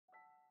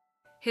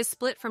His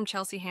split from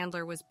Chelsea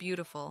Handler was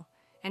beautiful,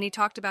 and he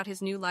talked about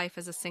his new life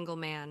as a single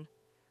man.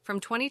 From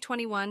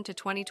 2021 to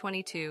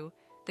 2022,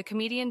 the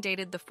comedian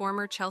dated the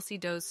former Chelsea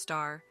Does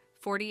star,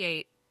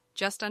 48,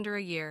 just under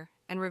a year,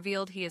 and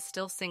revealed he is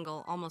still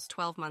single almost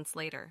 12 months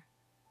later.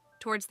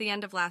 Towards the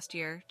end of last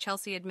year,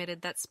 Chelsea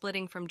admitted that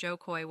splitting from Joe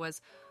Coy was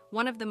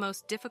one of the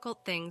most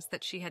difficult things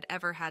that she had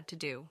ever had to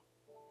do.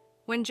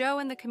 When Joe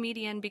and the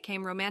comedian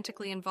became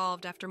romantically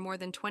involved after more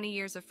than 20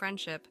 years of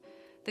friendship,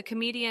 the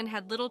comedian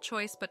had little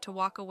choice but to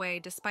walk away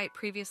despite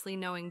previously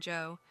knowing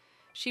Joe.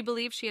 She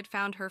believed she had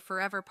found her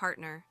forever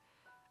partner.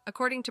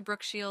 According to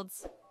Brooke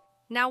Shields'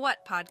 Now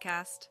What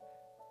podcast,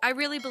 I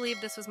really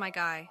believed this was my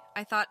guy.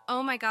 I thought,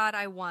 oh my God,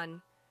 I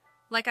won.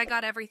 Like I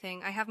got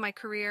everything. I have my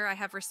career, I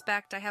have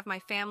respect, I have my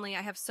family,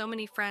 I have so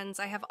many friends,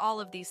 I have all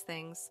of these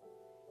things.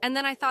 And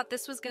then I thought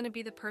this was going to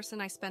be the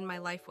person I spend my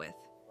life with.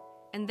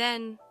 And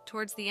then,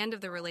 towards the end of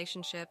the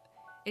relationship,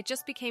 it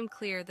just became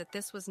clear that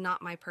this was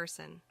not my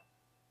person.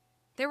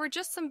 There were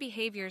just some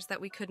behaviors that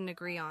we couldn't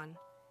agree on.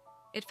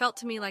 It felt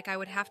to me like I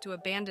would have to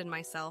abandon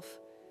myself,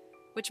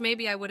 which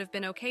maybe I would have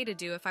been okay to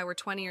do if I were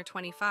 20 or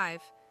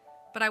 25,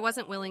 but I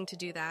wasn't willing to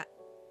do that.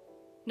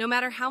 No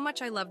matter how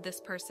much I loved this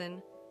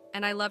person,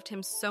 and I loved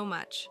him so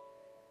much,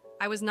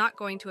 I was not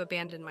going to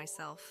abandon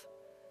myself.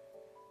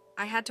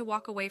 I had to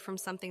walk away from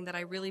something that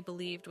I really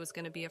believed was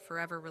going to be a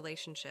forever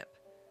relationship,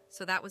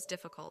 so that was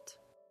difficult.